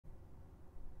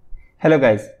Hello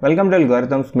guys, welcome to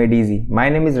Algorithms Made Easy. My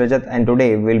name is Rajat and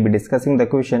today we will be discussing the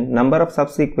question number of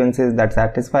subsequences that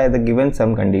satisfy the given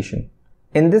sum condition.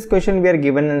 In this question we are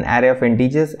given an array of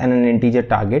integers and an integer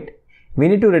target. We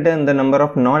need to return the number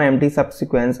of non-empty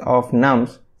subsequence of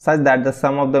nums such that the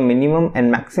sum of the minimum and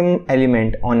maximum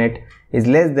element on it is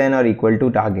less than or equal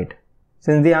to target.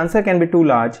 Since the answer can be too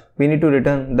large, we need to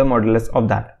return the modulus of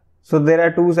that. So there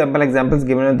are two sample examples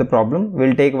given in the problem.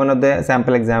 We'll take one of the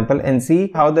sample example and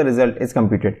see how the result is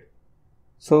computed.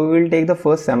 So we will take the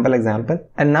first sample example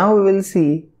and now we will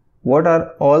see what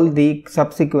are all the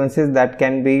subsequences that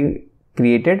can be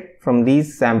created from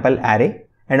these sample array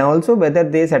and also whether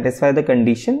they satisfy the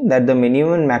condition that the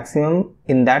minimum and maximum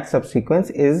in that subsequence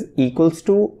is equals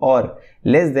to or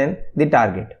less than the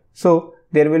target. So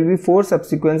there will be 4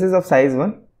 subsequences of size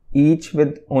 1, each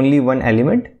with only one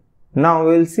element. Now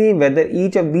we will see whether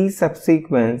each of these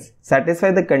subsequences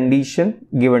satisfy the condition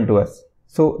given to us.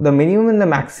 So the minimum and the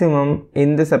maximum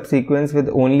in the subsequence with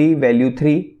only value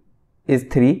 3 is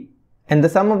 3 and the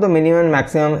sum of the minimum and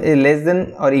maximum is less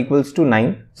than or equals to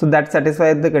 9. So that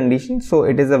satisfies the condition, so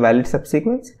it is a valid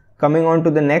subsequence. Coming on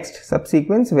to the next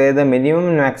subsequence where the minimum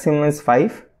and maximum is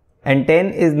 5 and 10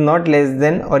 is not less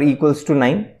than or equals to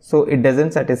 9, so it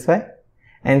doesn't satisfy.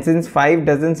 And since 5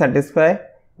 doesn't satisfy,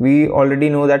 we already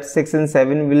know that 6 and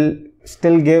 7 will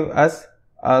still give us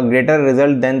a greater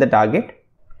result than the target.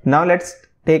 Now let's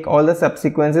take all the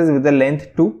subsequences with the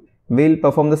length 2. We'll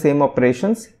perform the same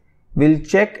operations. We'll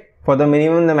check for the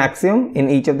minimum and the maximum in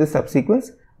each of the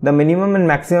subsequence. The minimum and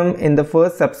maximum in the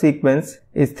first subsequence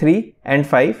is 3 and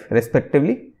 5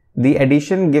 respectively. The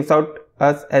addition gives out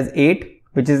us as 8,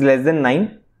 which is less than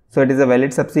 9. So it is a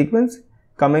valid subsequence.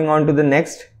 Coming on to the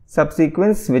next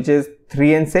subsequence, which is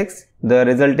 3 and 6. The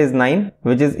result is 9,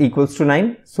 which is equals to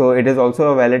 9. So it is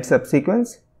also a valid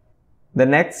subsequence. The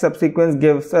next subsequence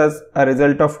gives us a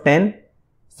result of 10.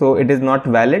 So it is not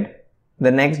valid.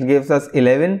 The next gives us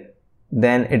 11.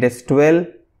 Then it is 12.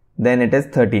 Then it is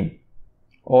 13.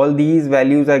 All these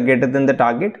values are greater than the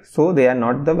target. So they are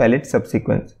not the valid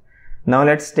subsequence. Now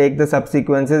let's take the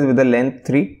subsequences with the length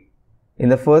 3. In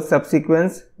the first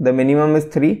subsequence, the minimum is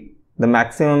 3. The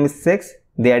maximum is 6.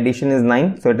 The addition is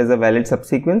 9. So it is a valid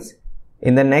subsequence.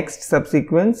 In the next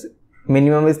subsequence,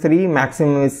 minimum is 3,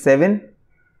 maximum is 7,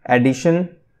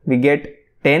 addition we get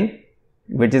 10,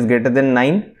 which is greater than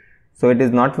 9, so it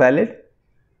is not valid.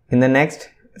 In the next,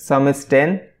 sum is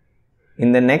 10,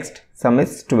 in the next, sum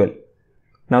is 12.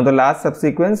 Now the last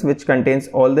subsequence which contains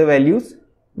all the values,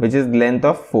 which is length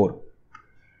of 4.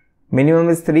 Minimum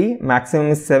is 3, maximum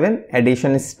is 7,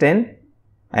 addition is 10,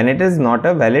 and it is not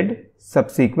a valid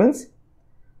subsequence,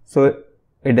 so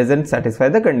it doesn't satisfy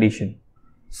the condition.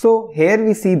 So here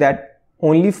we see that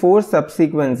only 4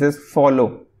 subsequences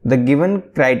follow the given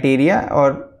criteria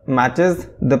or matches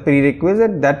the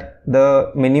prerequisite that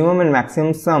the minimum and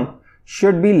maximum sum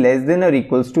should be less than or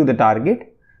equals to the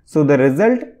target. So the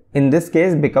result in this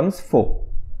case becomes 4.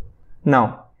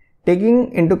 Now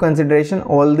taking into consideration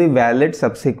all the valid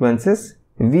subsequences,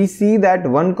 we see that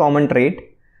one common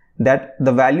trait, that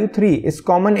the value 3 is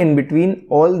common in between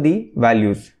all the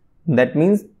values. That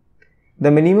means the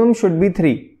minimum should be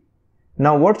 3.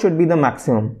 Now what should be the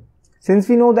maximum? Since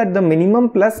we know that the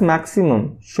minimum plus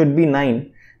maximum should be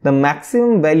 9, the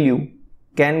maximum value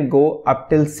can go up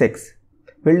till 6.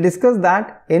 We'll discuss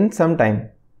that in some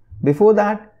time. Before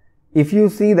that, if you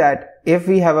see that if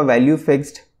we have a value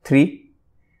fixed 3,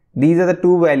 these are the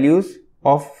two values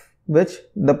of which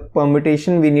the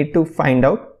permutation we need to find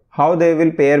out how they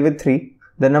will pair with 3.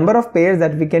 The number of pairs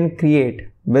that we can create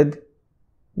with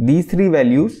these 3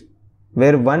 values,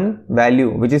 where one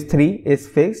value which is 3 is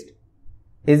fixed,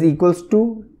 is equals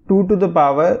to 2 to the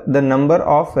power the number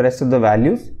of rest of the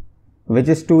values, which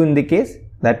is 2 in the case,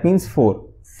 that means 4.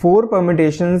 4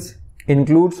 permutations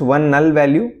includes one null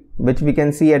value which we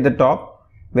can see at the top,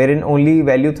 wherein only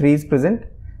value 3 is present,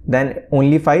 then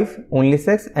only 5, only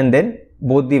 6, and then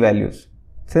both the values.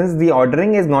 Since the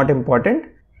ordering is not important,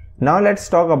 now let's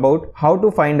talk about how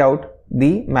to find out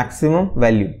the maximum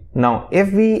value. Now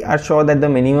if we are sure that the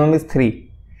minimum is 3,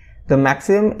 the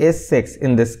maximum is 6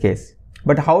 in this case.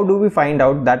 But how do we find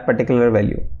out that particular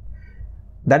value?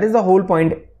 That is the whole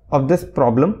point of this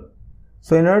problem.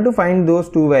 So in order to find those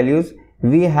two values,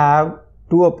 we have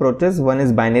two approaches. One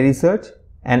is binary search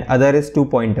and other is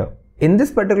 2-pointer. In this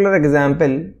particular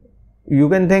example, you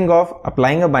can think of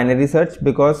applying a binary search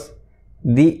because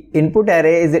the input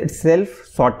array is itself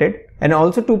sorted, and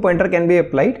also 2-pointer can be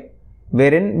applied,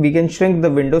 wherein we can shrink the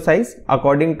window size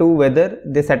according to whether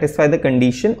they satisfy the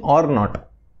condition or not.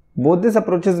 Both these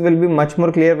approaches will be much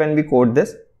more clear when we code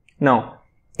this. Now,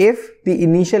 if the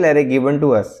initial array given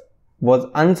to us was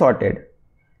unsorted,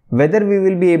 whether we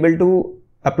will be able to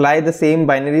apply the same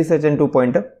binary search and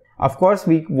 2-pointer? Of course,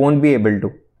 we won't be able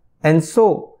to. And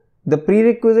so, the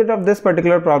prerequisite of this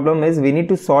particular problem is we need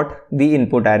to sort the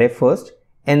input array first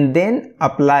and then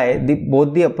apply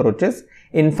both the approaches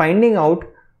in finding out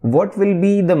what will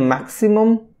be the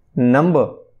maximum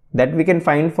number that we can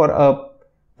find for a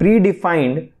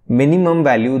predefined minimum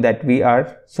value that we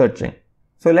are searching.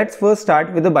 So let's first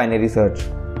start with the binary search.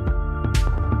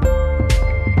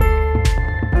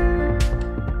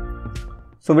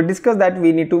 So we discussed that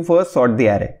we need to first sort the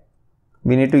array.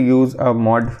 We need to use a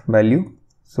mod value.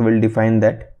 So we'll define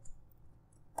that.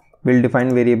 We'll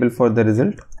define variable for the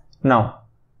result. Now,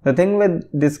 the thing we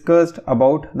discussed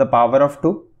about the power of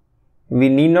 2, we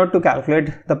need not to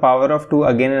calculate the power of 2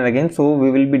 again and again. So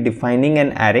we will be defining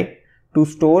an array to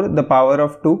store the power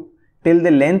of 2 till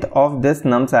the length of this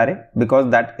nums array, because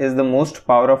that is the most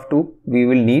power of 2 we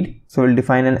will need. So we'll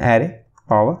define an array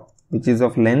power which is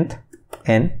of length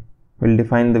n. We'll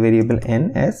define the variable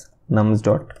n as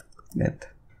nums.length.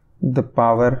 The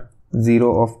power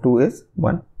 0 of 2 is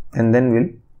 1, and then we'll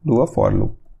do a for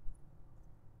loop.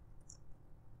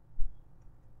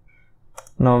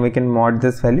 Now we can mod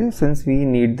this value since we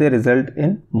need the result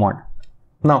in mod.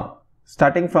 Now,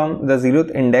 starting from the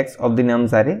 0th index of the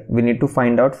nums array, we need to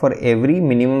find out for every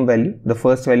minimum value. The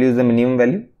first value is the minimum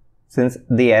value. Since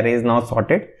the array is now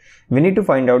sorted, we need to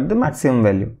find out the maximum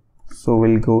value. So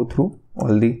we'll go through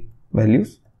all the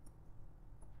values.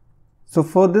 So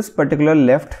for this particular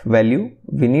left value,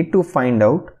 we need to find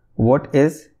out what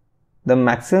is the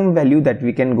maximum value that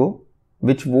we can go,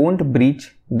 which won't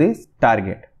breach this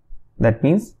target. That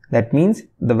means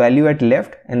the value at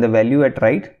left and the value at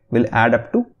right will add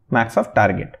up to max of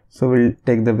target. So we'll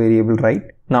take the variable right.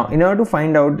 Now in order to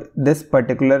find out this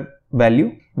particular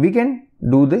value, we can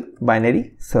do the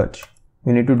binary search.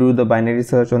 We need to do the binary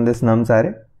search on this nums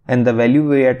array, and the value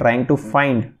we are trying to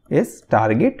find is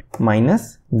target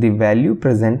minus the value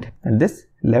present at this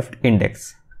left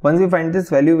index. Once we find this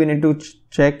value, we need to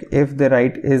check if the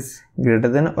right is greater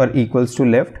than or equals to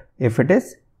left. If it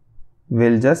is,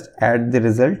 we'll just add the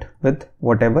result with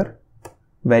whatever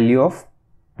value of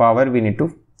power we need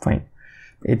to find.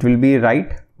 It will be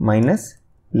right minus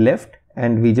left,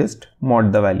 and we just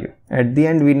mod the value. At the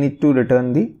end, we need to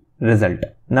return the result.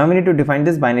 Now we need to define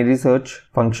this binary search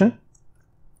function.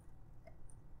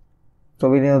 So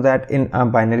we know that in a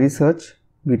binary search,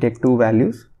 we take two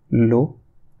values, low,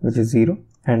 which is 0,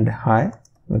 and high,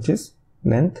 which is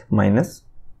length minus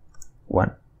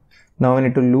 1. Now we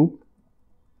need to loop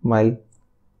while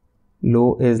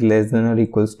low is less than or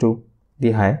equals to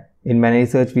the high. In binary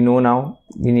search, we know now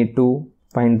we need to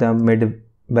find the mid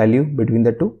value between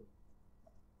the two.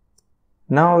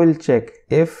 Now we'll check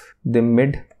if the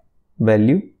mid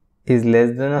value is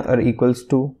less than or equals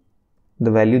to the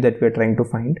value that we are trying to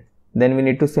find. Then we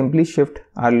need to simply shift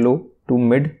our low to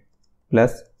mid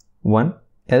plus 1,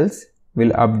 else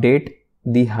we'll update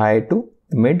the high to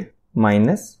mid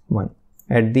minus 1.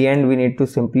 At the end, we need to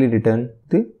simply return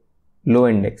the low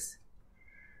index.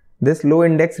 This low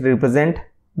index represents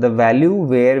the value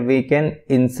where we can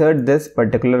insert this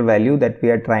particular value that we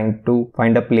are trying to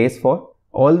find a place for.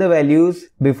 All the values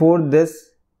before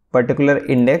this particular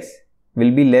index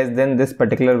will be less than this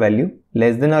particular value,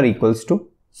 less than or equals to.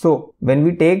 So when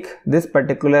we take this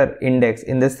particular index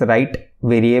in this right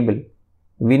variable,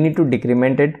 we need to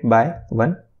decrement it by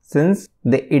 1, since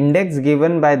the index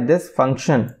given by this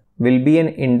function will be an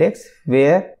index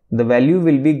where the value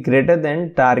will be greater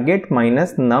than target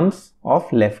minus nums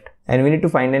of left, and we need to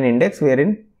find an index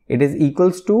wherein it is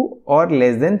equals to or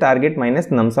less than target minus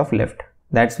nums of left.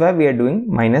 That's why we are doing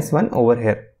minus 1 over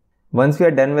here. Once we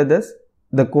are done with this,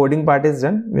 the coding part is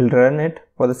done. We'll run it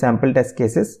for the sample test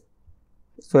cases.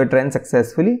 So it ran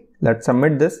successfully. Let's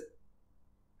submit this.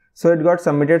 So it got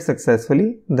submitted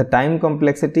successfully. The time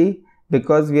complexity,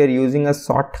 because we are using a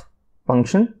sort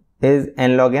function, is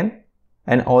n log n,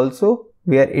 and also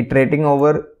we are iterating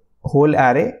over whole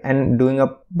array and doing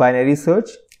a binary search,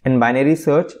 and binary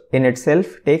search in itself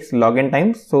takes log n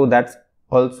times, so that's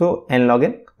also n log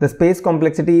n. The space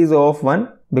complexity is O of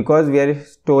 1 because we are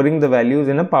storing the values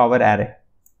in a power array.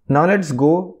 Now let's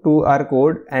go to our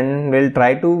code and we'll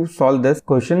try to solve this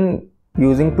question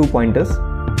using 2 pointers.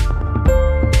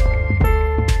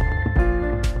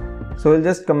 So we'll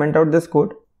just comment out this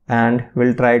code and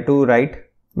we'll try to write.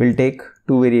 We'll take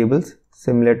two variables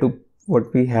similar to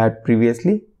what we had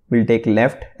previously. We'll take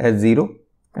left as 0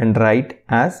 and right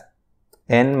as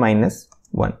n minus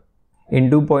 1. In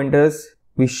 2 pointers,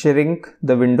 we shrink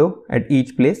the window at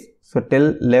each place. So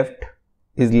till left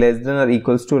is less than or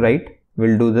equals to right.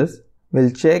 We'll do this.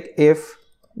 We'll check if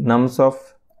nums of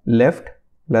left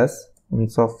plus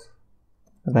ones of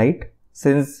right.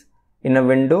 Since in a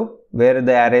window where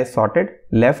the array is sorted,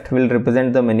 left will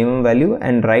represent the minimum value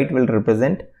and right will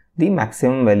represent the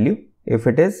maximum value if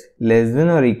it is less than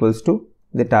or equals to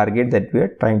the target that we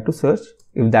are trying to search.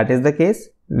 If that is the case,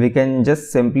 we can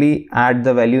just simply add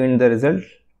the value in the result.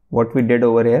 What we did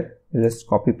over here, just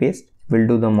copy paste. We'll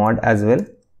do the mod as well.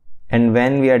 And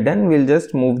when we are done, we'll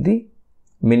just move the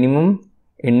minimum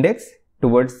index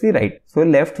towards the right. So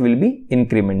left will be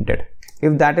incremented.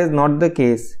 If that is not the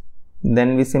case,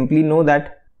 then we simply know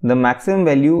that the maximum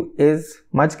value is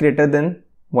much greater than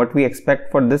what we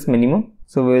expect for this minimum.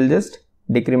 So we will just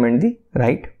decrement the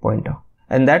right pointer.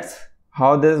 And that's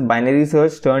how this binary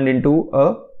search turned into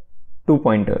a 2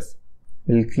 pointers.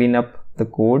 We'll clean up the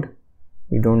code.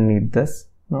 We don't need this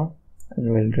now,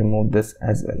 and we'll remove this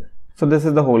as well. So this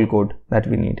is the whole code that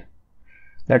we need.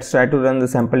 Let's try to run the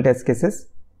sample test cases.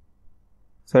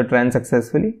 So it ran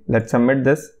successfully. Let's submit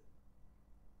this.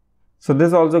 So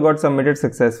this also got submitted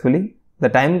successfully. The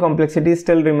time complexity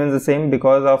still remains the same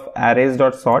because of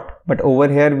arrays.sort, but over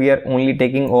here we are only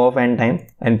taking O of n time,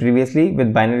 and previously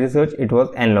with binary search it was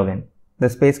n log n. The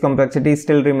space complexity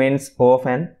still remains O of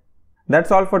n.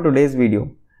 That's all for today's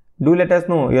video. Do let us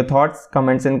know your thoughts,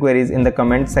 comments and queries in the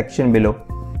comment section below.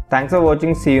 Thanks for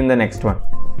watching. See you in the next one.